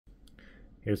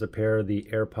Here's a pair of the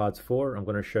AirPods 4. I'm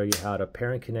going to show you how to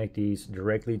pair and connect these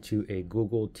directly to a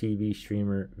Google TV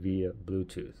streamer via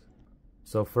Bluetooth.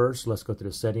 So first, let's go to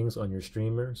the settings on your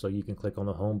streamer. So you can click on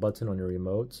the home button on your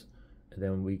remotes, and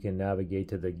then we can navigate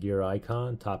to the gear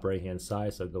icon, top right hand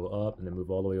side. So go up and then move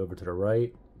all the way over to the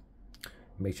right.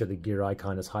 Make sure the gear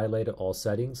icon is highlighted, all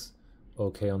settings.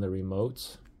 OK on the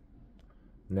remotes.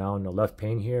 Now in the left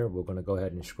pane here, we're going to go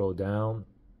ahead and scroll down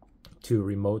to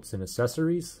remotes and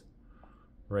accessories.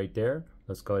 Right there.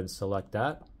 Let's go ahead and select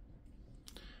that.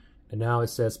 And now it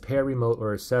says pair remote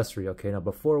or accessory. Okay, now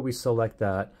before we select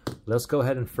that, let's go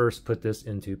ahead and first put this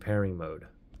into pairing mode.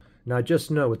 Now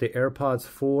just know with the AirPods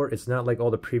 4, it's not like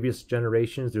all the previous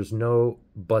generations. There's no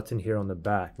button here on the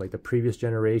back. Like the previous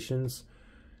generations,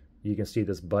 you can see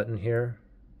this button here.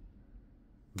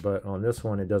 But on this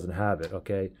one, it doesn't have it,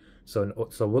 okay? So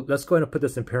let's go ahead and put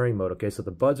this in pairing mode, okay? So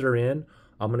the buds are in.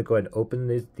 I'm going to go ahead and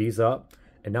open these up.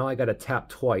 And now I got to tap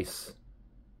twice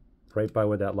right by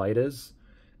where that light is.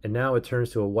 And now it turns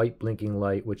to a white blinking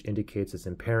light, which indicates it's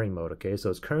in pairing mode, okay?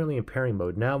 So it's currently in pairing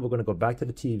mode. Now we're going to go back to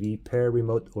the TV, pair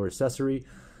remote or accessory.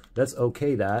 Let's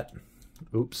OK that.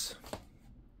 Oops.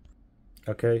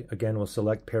 Okay, again, we'll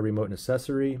select pair remote and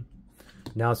accessory.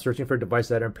 Now it's searching for devices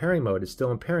that are in pairing mode. It's still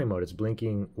in pairing mode. It's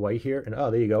blinking white here. And oh,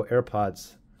 there you go,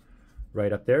 AirPods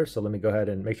right up there. So let me go ahead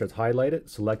and make sure it's highlighted,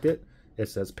 select it. It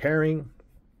says pairing.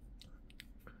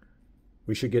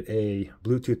 We should get a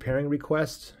Bluetooth pairing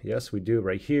request. Yes, we do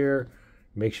right here.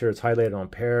 Make sure it's highlighted on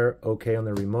pair. OK on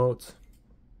the remote.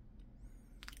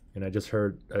 And I just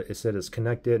heard it said it's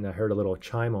connected, and I heard a little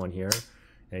chime on here.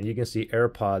 And you can see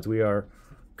AirPods, we are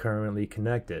currently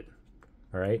connected.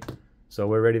 All right. So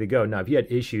we're ready to go. Now, if you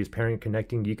had issues pairing and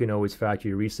connecting, you can always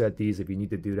factory reset these. If you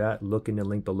need to do that, look in the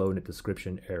link below in the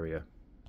description area.